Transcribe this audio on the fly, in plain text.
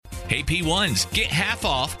Hey P1s, get half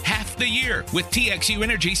off half the year with TXU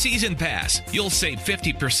Energy Season Pass. You'll save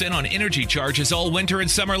 50% on energy charges all winter and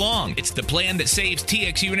summer long. It's the plan that saves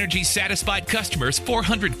TXU Energy satisfied customers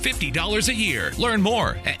 $450 a year. Learn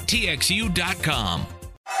more at TXU.com.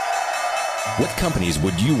 What companies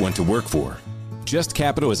would you want to work for? Just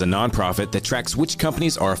Capital is a nonprofit that tracks which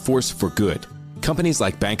companies are a force for good. Companies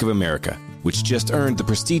like Bank of America, which just earned the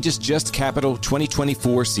prestigious Just Capital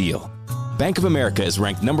 2024 seal. Bank of America is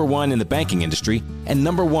ranked number 1 in the banking industry and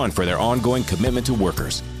number 1 for their ongoing commitment to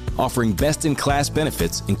workers, offering best-in-class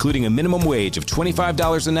benefits, including a minimum wage of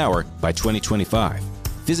 $25 an hour by 2025.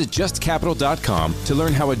 Visit justcapital.com to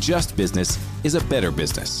learn how a just business is a better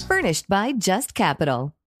business. Furnished by Just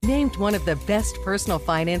Capital. Named one of the best personal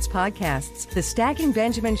finance podcasts, The Stacking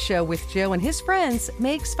Benjamin Show with Joe and his friends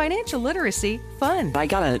makes financial literacy fun. I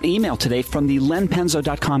got an email today from the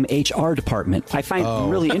lenpenzo.com HR department. I find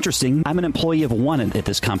it really interesting. I'm an employee of one at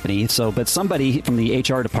this company, but somebody from the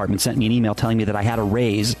HR department sent me an email telling me that I had a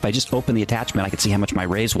raise. If I just opened the attachment, I could see how much my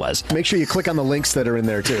raise was. Make sure you click on the links that are in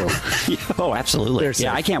there, too. Oh, absolutely.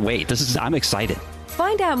 Yeah, I can't wait. I'm excited.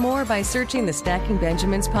 Find out more by searching the Stacking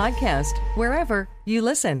Benjamins podcast, wherever you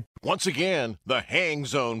listen. Once again, the Hang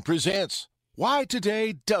Zone presents Why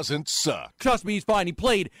Today Doesn't Suck. Trust me, he's fine. He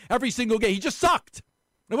played every single game. He just sucked.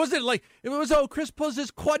 It wasn't like, Chris pulls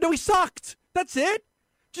his quad. No, he sucked. That's it.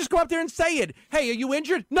 Just go up there and say it. Hey, are you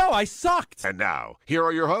injured? No, I sucked. And now, here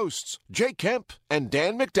are your hosts, Jake Kemp and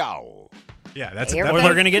Dan McDowell. Yeah, that's or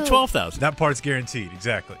they're going to get $12,000. That part's guaranteed,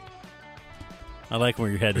 exactly. I like where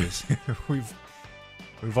your head is.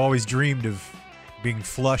 We've always dreamed of being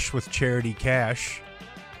flush with charity cash.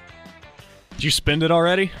 Did you spend it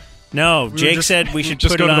already? No, Jake said we should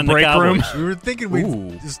just put go it to on the break room. We were thinking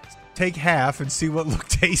we'd just take half and see what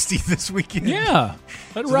looked tasty this weekend. Yeah,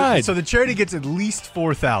 let it ride. So the charity gets at least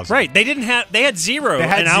 $4,000. Right? They had zero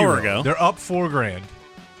an hour ago. They're up $4,000.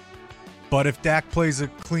 But if Dak plays a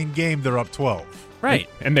clean game, they're up 12. Right.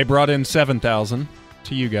 And they brought in $7,000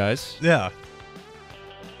 to you guys. Yeah.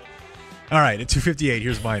 All right, at 2:58,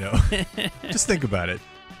 here's Mino. Just think about it.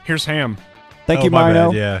 Here's Ham. Thank you, my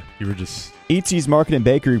Mino. bad. Yeah, you were just... Eatsy's Market and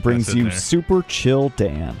Bakery brings you there. Super Chill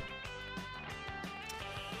Dan.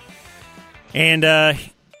 And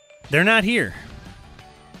they're not here.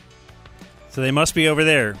 So they must be over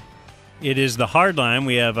there. It is the hard line.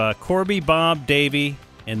 We have Corby, Bob, Davey,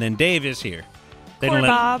 and then Dave is here. They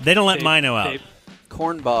don't let Mino out. Dave.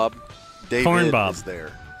 Corn Bob. David Corn Bob is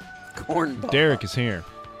there. Corn Bob. Derek is here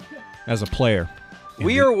as a player.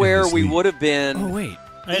 We are where we would have been. Oh, wait.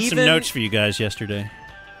 I had some notes for you guys yesterday.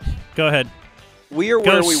 Go ahead. We are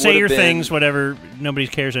where we would have been. Say your things, whatever. Nobody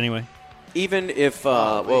cares anyway. Even if,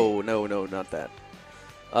 no, not that.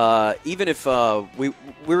 Even if we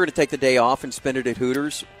were to take the day off and spend it at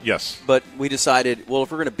Hooters. Yes. But we decided, well,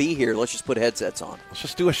 if we're going to be here, let's just put headsets on. Let's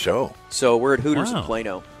just do a show. So we're at Hooters in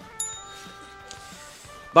Plano.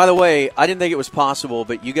 By the way, I didn't think it was possible,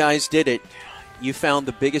 but you guys did it. You found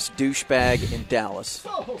the biggest douchebag in Dallas.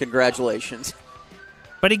 Congratulations.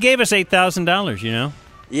 But he gave us $8,000, you know?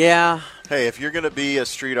 Yeah. Hey, if you're going to be a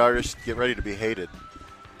street artist, get ready to be hated.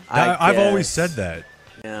 I've always said that.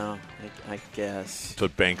 Yeah, I guess. That's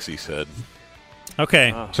what Banksy said. Okay.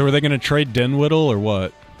 So are they going to trade Dinwiddie or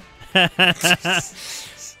what? Listen,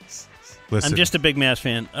 I'm just a big Mavs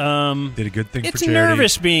fan. Did a good thing for It's charity.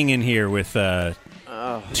 nervous being in here with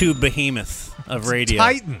two behemoths of radio.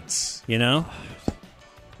 Titans. You know?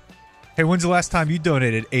 Hey, when's the last time you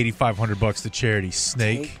donated $8,500 to charity,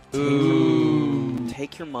 Snake?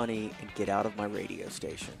 Take your money and get out of my radio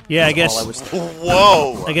station. Yeah, I That's guess. all I was thinking.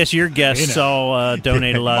 Whoa! I guess your guests all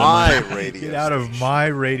donate a lot of money. My radio Get out of my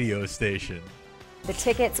radio station. The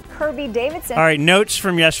tickets, Kirby Davidson. All right, notes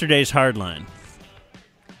from yesterday's Hardline.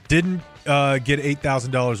 Didn't get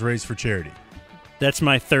 $8,000 raised for charity. That's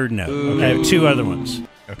my third note. I have two other ones.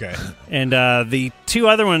 Okay. And the two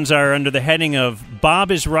other ones are under the heading of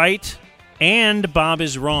Bob is right and Bob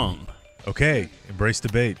is wrong. Okay. Embrace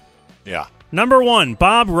debate. Yeah. Number one,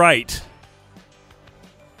 Bob Wright.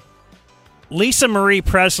 Lisa Marie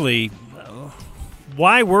Presley,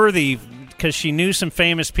 why worthy? Because she knew some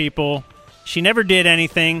famous people. She never did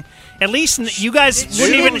anything. At least you guys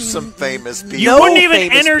wouldn't even some famous people. You wouldn't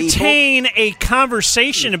even entertain a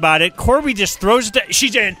conversation about it. Corby just throws it.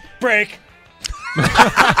 She's in break.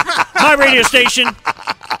 My radio station.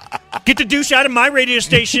 Get the douche out of my radio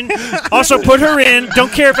station. Also put her in.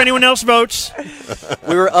 Don't care if anyone else votes.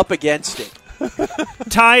 We were up against it.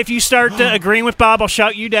 Ty, if you start agreeing with Bob, I'll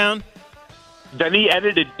shout you down. Then he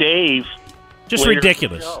edited Dave. Just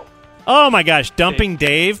ridiculous. Oh, my gosh, dumping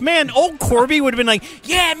Dave. Man, old Corby would have been like,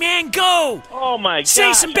 yeah, man, go. Oh, my God.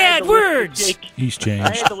 Say some bad words. He's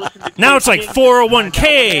changed. Now it's like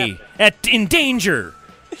 401k in danger.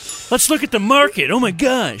 Let's look at the market. Oh, my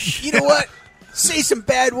gosh. You know what? Say some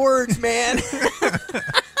bad words, man.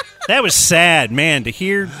 That was sad, man, to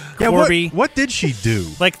hear Corby. What did she do?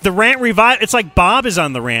 Like the rant revive. It's like Bob is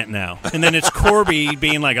on the rant now, and then it's Corby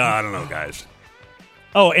being like, "Oh, I don't know, guys."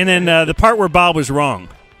 Oh, and then the part where Bob was wrong.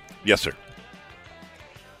 Yes, sir.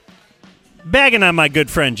 Bagging on my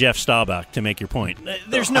good friend Jeff Staubach to make your point.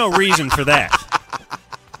 There's no reason for that.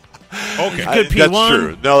 Okay, good P1. That's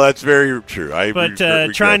true. No, that's very true. But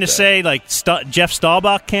trying to say like Jeff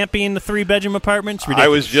Staubach can't be in the 3-bedroom apartments. Ridiculous. I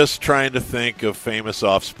was just trying to think of famous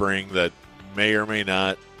offspring that may or may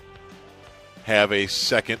not have a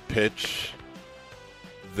second pitch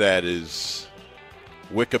that is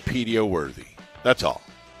Wikipedia worthy. That's all.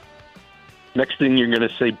 Next thing you're going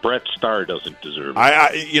to say, Brett Starr doesn't deserve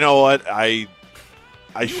it. You know what?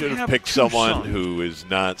 I should have picked someone who is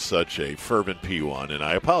not such a fervent P1, and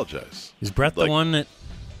I apologize. Is Brett the one that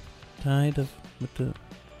died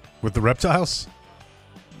with the reptiles?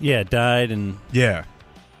 Yeah, died and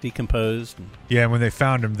decomposed. Yeah, and when they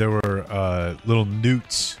found him, there were little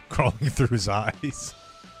newts crawling through his eyes.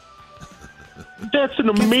 That's an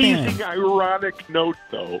amazing, ironic note,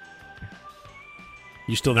 though.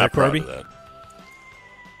 You still there, Corby?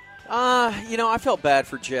 I felt bad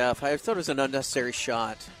for Jeff. I thought it was an unnecessary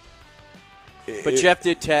shot. But Jeff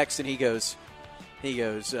did text, and he goes,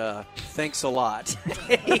 thanks a lot.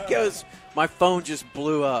 He goes, my phone just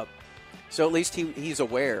blew up. So at least he's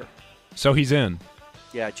aware. So he's in.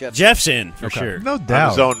 Yeah, Jeff's in, for sure. No doubt. On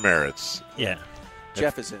his own merits. Yeah.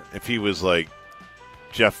 Jeff is in. If he was like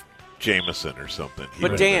Jeff Jameson or something.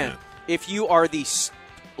 But Dan, if you are the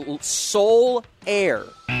sole heir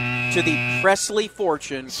to the Presley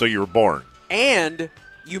fortune. So you were born. And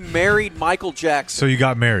you married Michael Jackson. So you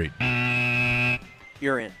got married.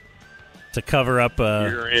 You're in. To cover up She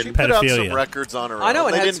pedophilia. put out some records on her own. I know.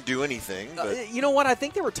 They didn't do anything. But you know what? I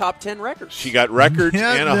think they were top 10 records. She got records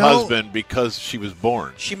and a husband because she was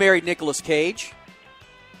born. She married Nicolas Cage.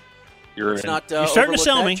 You're not, You're starting to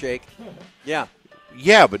sell that, me. Jake. Yeah.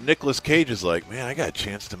 Yeah, but Nicolas Cage is like, man, I got a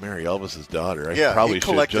chance to marry Elvis's daughter. I probably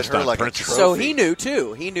should just on principle. So he knew,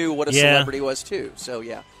 too. He knew what a celebrity was, too. So,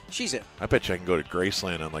 yeah, she's in. I bet you I can go to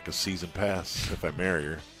Graceland on like a season pass if I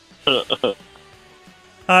marry her.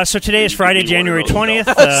 So today is Friday, January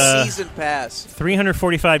 20th. Season pass.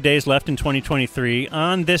 345 days left in 2023.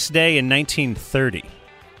 On this day in 1930.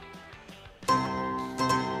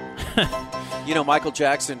 Michael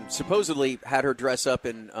Jackson supposedly had her dress up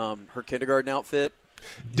in her kindergarten outfit.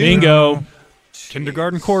 Bingo.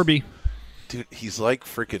 Kindergarten Corby. Dude, he's like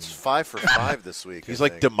freaking... It's 5 for 5 this week. He's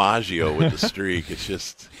like DiMaggio with the streak. It's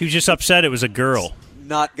just... He was just upset it was a girl.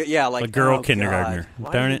 Not good. Yeah, like a girl oh, kindergartner.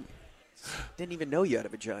 God. Darn it. Didn't even know you had a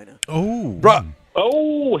vagina. Oh. Bruh.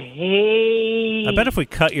 Oh, hey. I bet if we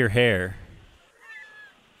cut your hair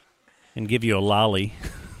and give you a lolly.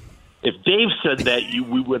 If Dave said that,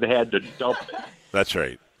 we would have had to dump it. That's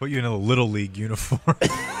right. Put you in a Little League uniform.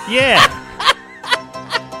 Yeah.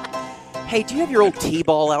 Hey, do you have your old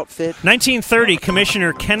T-ball outfit? 1930,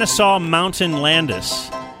 Commissioner Kennesaw Mountain Landis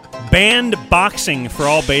banned boxing for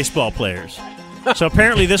all baseball players. So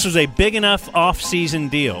apparently this was a big enough off-season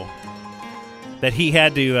deal that he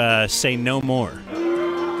had to say no more.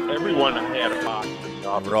 Everyone had a boxing.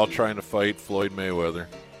 We're all trying to fight Floyd Mayweather.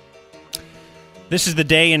 This is the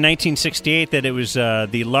day in 1968 that it was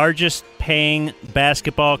the largest paying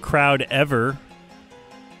basketball crowd ever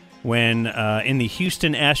when in the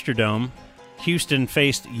Houston Astrodome, Houston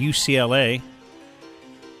faced UCLA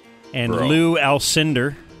and Lou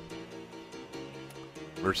Alcindor.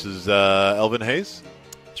 Versus Elvin Hayes?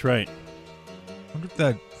 That's right. I wonder if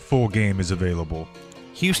that full game is available.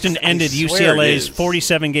 Houston ended UCLA's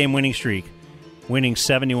 47-game winning streak, winning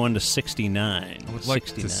 71-69. I would like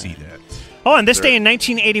to see that. Oh, on this day in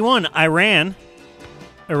 1981, Iran.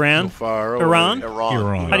 So far away. Iran?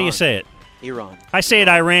 Iran. How do you say it? Iran. I say it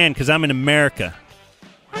Iran because I'm in America.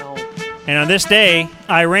 And on this day,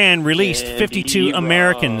 Iran released 52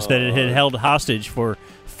 Americans that it had held hostage for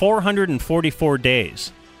 444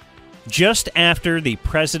 days, just after the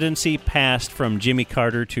presidency passed from Jimmy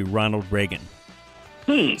Carter to Ronald Reagan.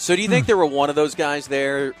 So do you think there were one of those guys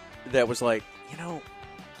there that was like,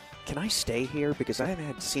 can I stay here? Because I haven't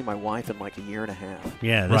had to see my wife in like a year and a half.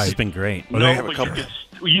 Yeah, this has been great.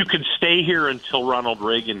 You could stay here until Ronald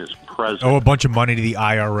Reagan is president. Oh, a bunch of money to the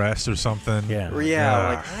IRS or something. Yeah.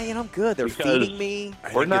 Like, I'm good. They're feeding me.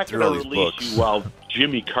 We're not going to release you while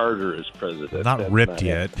Jimmy Carter is president. Not ripped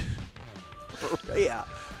yet. Yeah.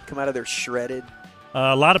 come out of there shredded.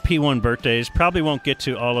 A lot of P1 birthdays. Probably won't get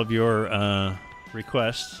to all of your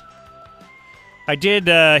requests. I did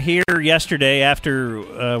hear yesterday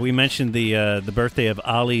after we mentioned the birthday of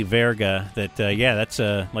Ali Verga that, that's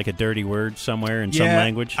like a dirty word somewhere in some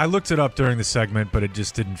language. I looked it up during the segment, but it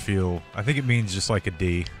just didn't feel... I think it means just like a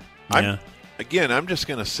D. Yeah. I'm just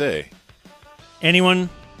going to say... Anyone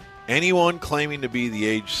claiming to be the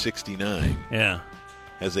age 69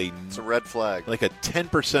 has it's a red flag. Like a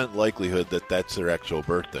 10% likelihood that that's their actual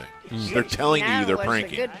birthday. They're telling you they're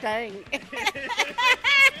pranking. A good thing.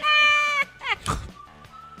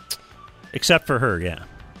 Except for her,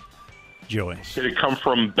 Joey. Did it come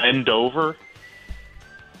from Bend Over?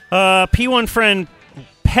 P1 friend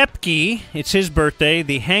Pepke, it's his birthday.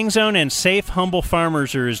 The Hang Zone and Safe Humble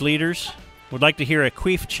Farmers are his leaders. Would like to hear a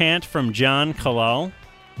queef chant from John Kalal.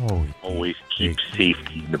 Always keep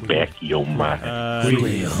safety in the back of your mind.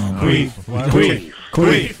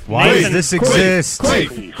 Queef. Why does this exist?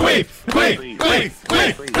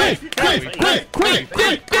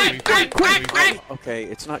 Okay,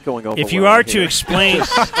 it's not going over. If you are to explain...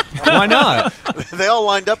 Why not? They all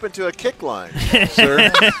lined up into a kick line,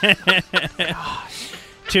 sir.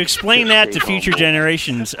 To explain that to future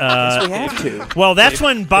generations, we have to. Well, that's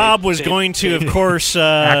when Bob was going to, of course,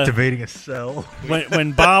 activating a cell.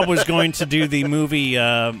 when Bob was going to do the movie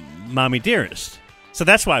Mommy Dearest. So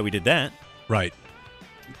that's why we did that. Right.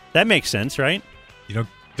 That makes sense, right? You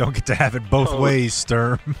don't get to have it both ways,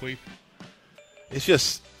 Sturm. It's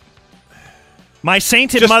just... My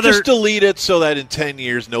sainted mother... Just delete it so that in 10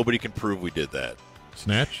 years nobody can prove we did that.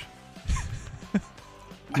 Snatch?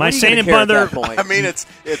 My sainted mother... I mean, it's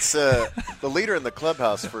the leader in the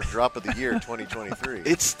clubhouse for drop of the year 2023.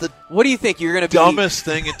 It's the What do you think you're going to be? dumbest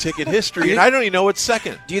thing in ticket history, and I don't even know what's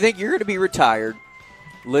second. Do you think you're going to be retired,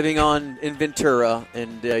 living in Ventura,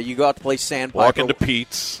 and you go out to play Sandpiper? Walking to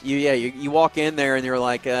Pete's. You walk in there, and you're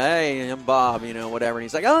like, hey, I'm Bob, whatever. And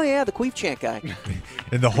he's like, oh, yeah, the queef chant guy.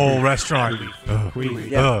 In the whole restaurant.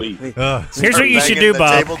 Here's what you should do,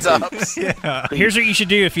 Bob. Here's what you should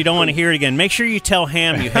do if you don't want to hear it again. Make sure you tell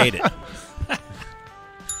Ham you hate it.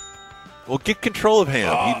 Well, get control of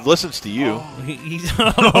Ham. He listens to you. He's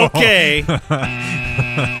okay.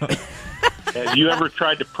 Have you ever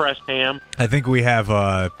tried to press Ham? I think we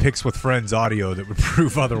have Picks with Friends audio that would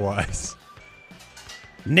prove otherwise.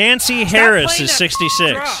 Nancy Harris is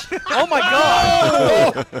 66. Oh, my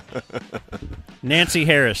God. Nancy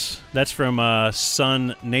Harris. That's from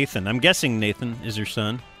son Nathan. I'm guessing Nathan is her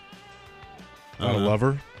son. Not a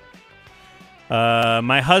lover?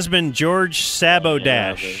 My husband, George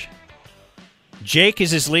Sabodash. Jake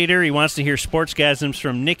is his leader. He wants to hear sportsgasms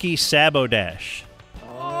from Nikki Sabodash.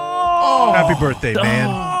 Happy birthday, man.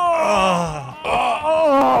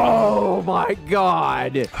 Oh, my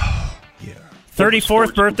God.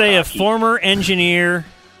 34th birthday of former engineer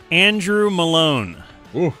Andrew Malone.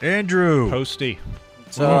 Ooh, Andrew. Posty.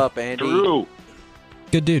 What's up, Andy? Drew.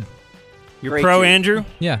 Good dude. You're Great pro dude. Andrew?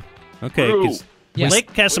 Yeah. Okay, Drew. because Yes. Blake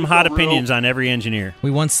has some hot opinions on every engineer.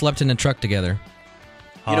 We once slept in a truck together.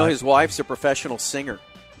 You know, his wife's a professional singer.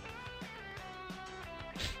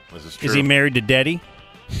 This is true. Is he married to Deddy?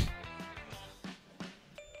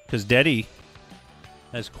 Because Deddy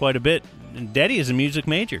has quite a bit. And Deddy is a music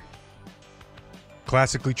major.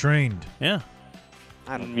 Classically trained. Yeah.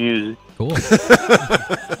 I don't Music. Cool.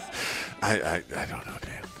 I don't know,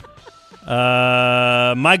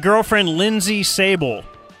 Dan. My girlfriend, Lindsay Sable.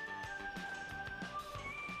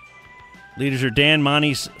 Leaders are Dan,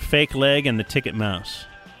 Monty's Fake Leg, and the Ticket Mouse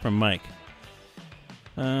from Mike.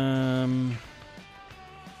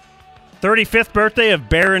 35th birthday of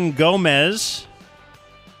Baron Gomez.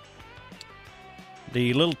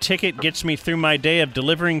 The little ticket gets me through my day of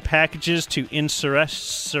delivering packages to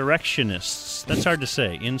insurrectionists. That's hard to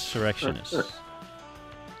say. Insurrectionists.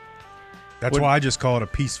 That's why I just call it a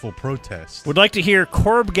peaceful protest. Would like to hear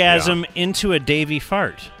Corbgasm into a Davy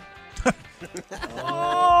fart.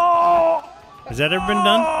 Has that ever been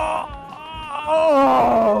done?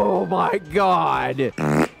 Oh, my God.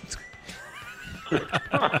 Have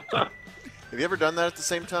you ever done that at the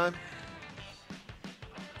same time?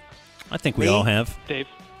 I think we all have. Dave.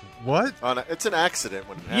 What? It's an accident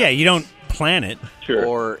when it happens. Yeah, you don't plan it. Sure.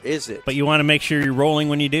 Or is it? But you want to make sure you're rolling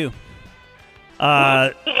when you do.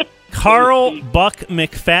 Carl Buck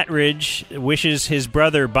McFatridge wishes his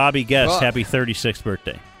brother Bobby Guest happy 36th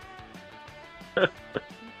birthday.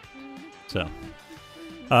 So,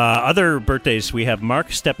 other birthdays, we have Mark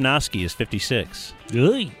Stepnoski is 56.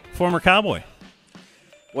 Former Cowboy.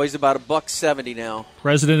 Weighs about $170 now.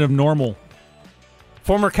 President of Normal.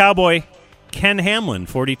 Former Cowboy Ken Hamlin,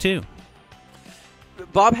 42.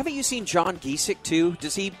 Bob, haven't you seen John Giesick, too?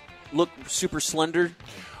 Does he look super slender?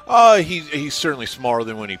 He's certainly smaller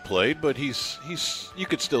than when he played, but he's you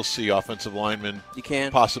could still see offensive lineman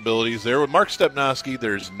possibilities there. With Mark Stepnoski,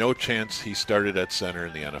 there's no chance he started at center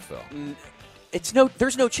in the NFL.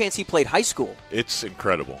 There's no chance he played high school. It's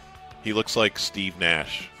incredible. He looks like Steve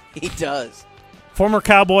Nash. He does. Former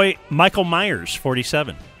Cowboy Michael Myers,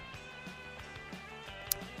 47.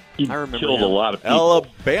 He I remember killed him. a lot of people.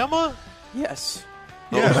 Alabama? Yes.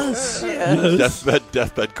 Yes.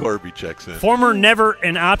 Deathbed Corby checks in. Former never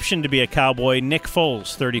an option to be a Cowboy, Nick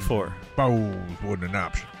Foles, 34. Oh, wasn't an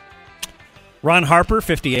option. Ron Harper,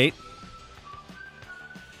 58.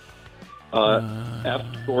 F.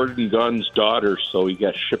 Gordon Gunn's daughter, so he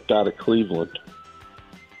got shipped out of Cleveland.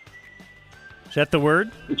 Is that the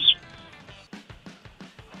word?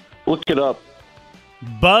 Look it up.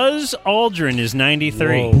 Buzz Aldrin is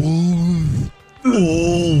 93.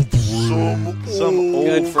 Some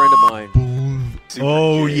good friend of mine.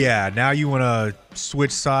 Oh, yeah. Now you want to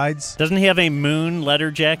switch sides? Doesn't he have a moon letter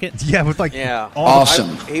jacket? Yeah, with like He was all the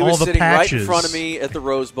sitting right in patches. front of me at the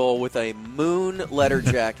Rose Bowl with a moon letter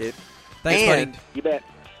jacket. Thanks, and buddy. You bet.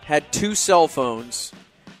 had 2 cell phones,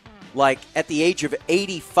 like at the age of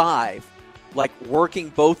 85, like working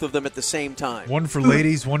both of them at the same time. One for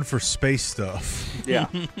ladies, one for space stuff. Yeah.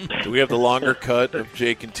 Do we have the longer cut of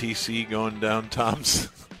Jake and TC going down Tom's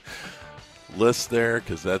list there?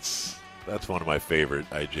 Because that's one of my favorite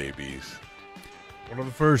IJBs. One of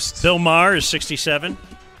the first. Bill Maher is 67.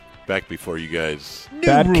 Back before you guys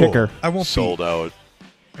Bad rule. kicker. I won't sold out.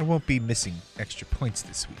 I won't be missing extra points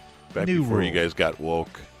this week. Back New before rule. you guys got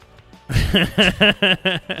woke.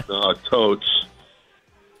 Totes.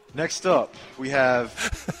 Next up, we have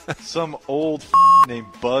some old named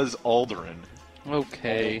Buzz Aldrin.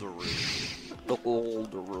 Okay.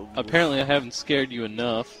 Apparently, I haven't scared you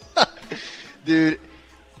enough. Dude,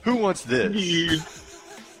 who wants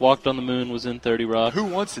this? Walked on the Moon was in 30 Rock. Who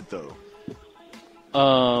wants it, though?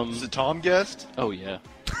 Is it Tom guessed? Oh, yeah.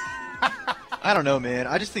 I don't know, man.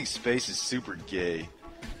 I just think space is super gay.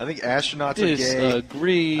 I think astronauts are gay.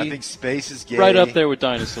 Disagree. I think space is gay. Right up there with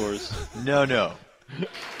dinosaurs. No.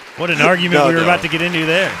 What an argument we were about to get into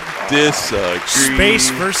there. Disagree. Space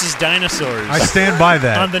versus dinosaurs. I stand by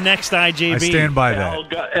that. On the next IJB. I stand by that.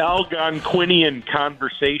 Algonquinian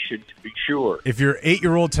conversation, to be sure. If your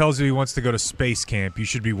 8-year-old tells you he wants to go to space camp, you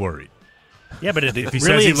should be worried. Yeah, but if he really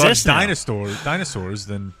says he loves exists now. dinosaurs,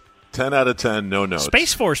 then 10 out of 10, no notes.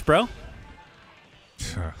 Space Force, bro.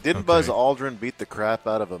 Didn't Buzz Aldrin beat the crap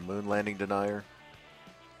out of a moon landing denier?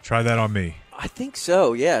 Try that on me. I think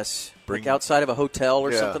so, yes. Like outside of a hotel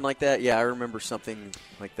or Yeah. something like that. Yeah, I remember something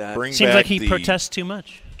like that. Bring Seems back like he the protests too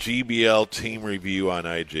much. GBL team review on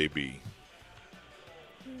IJB.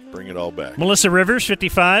 Bring it all back. Melissa Rivers,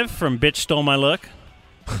 55, from Bitch Stole My Look.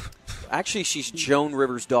 Actually, she's Joan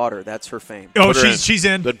Rivers' daughter. That's her fame. Oh, she's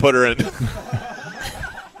in. Then put her in.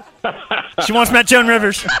 She wants Matt Joan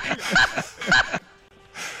Rivers.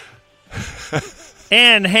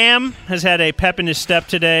 And Ham has had a pep in his step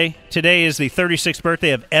today. Today is the 36th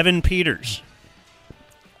birthday of Evan Peters.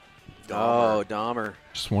 Oh, Dahmer.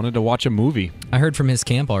 Just wanted to watch a movie. I heard from his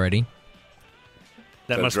camp already.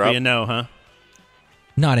 That must be a no, huh?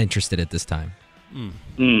 Not interested at this time.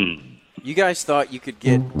 You guys thought you could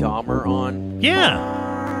get Dahmer on?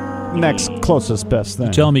 Yeah. Next closest best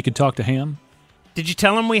thing. Tell him he could talk to Ham. Did you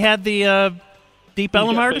tell him we had the Deep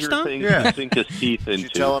Ellum artist on? To sink his teeth Did into. you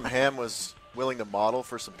tell him Ham was willing to model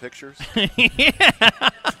for some pictures?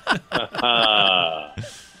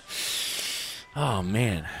 Oh,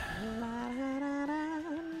 man.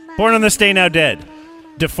 Born on this day, now dead.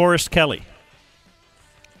 DeForest Kelly.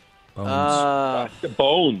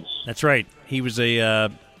 Bones. That's right. He was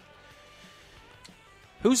a...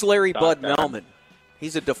 Who's Larry Bud Melman?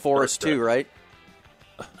 He's a DeForest too, right?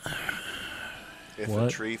 If a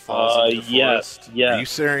tree falls into the forest. Are you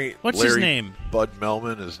saying What's Larry his name? Bud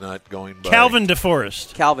Melman is not going by Calvin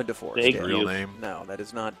DeForest. Calvin DeForest. His real name? No, that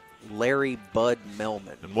is not Larry Bud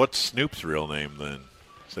Melman. And what's Snoop's real name then?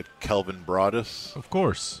 Is it Kelvin Broadus? Of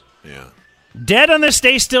course. Yeah. Dead on this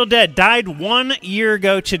day, still dead. Died 1 year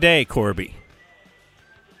ago today, Corby.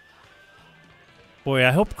 Boy,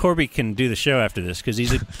 I hope Corby can do the show after this because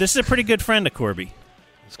this is a pretty good friend of Corby.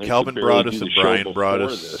 It's Calvin Broadus and Brian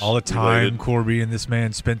Broadus. All the time Corby and this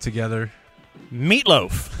man spent together.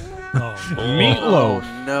 Meatloaf. Meatloaf.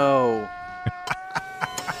 Oh, no.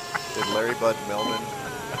 Did Larry Bud Melman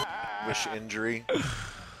wish injury?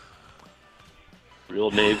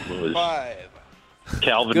 Real name was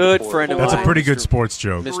Calvin. Good DeForest. friend of That's mine. a pretty good sports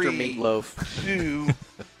joke. Mr. 3, Meatloaf. 2,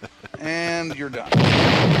 and you're done.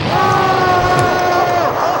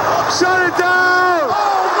 Shut it down!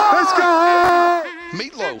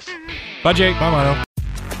 Bye, Jake. Bye, Mono.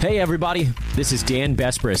 Hey, everybody. This is Dan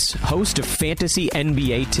Bespris, host of Fantasy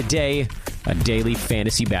NBA Today, a daily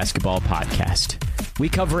fantasy basketball podcast. We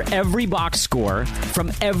cover every box score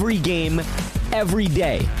from every game, every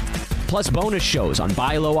day. Plus bonus shows on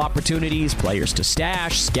buy low opportunities, players to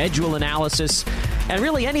stash, schedule analysis, and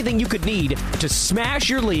really anything you could need to smash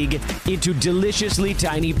your league into deliciously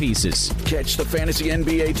tiny pieces. Catch the Fantasy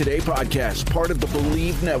NBA Today podcast, part of the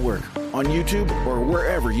Believe Network, on YouTube or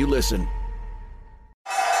wherever you listen.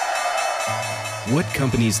 What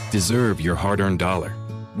companies deserve your hard-earned dollar?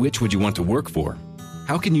 Which would you want to work for?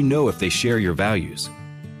 How can you know if they share your values?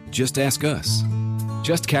 Just ask us.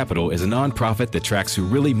 Just Capital is a nonprofit that tracks who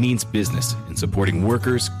really means business in supporting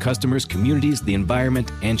workers, customers, communities, the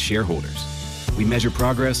environment, and shareholders. We measure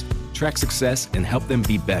progress, track success, and help them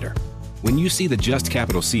be better. When you see the Just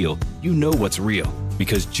Capital seal, you know what's real,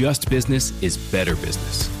 because just business is better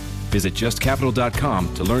business. Visit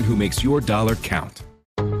justcapital.com to learn who makes your dollar count.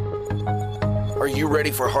 Are you ready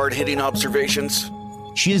for hard-hitting observations?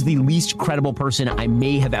 She is the least credible person I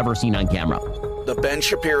may have ever seen on camera. The Ben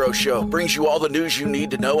Shapiro Show brings you all the news you need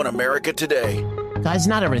to know in America today. Guys,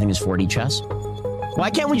 not everything is 4D chess. Why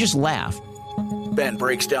can't we just laugh? Ben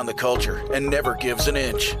breaks down the culture and never gives an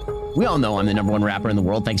inch. We all know I'm the #1 rapper in the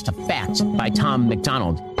world thanks to Facts by Tom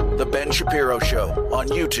McDonald. The Ben Shapiro Show on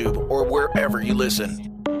YouTube or wherever you listen.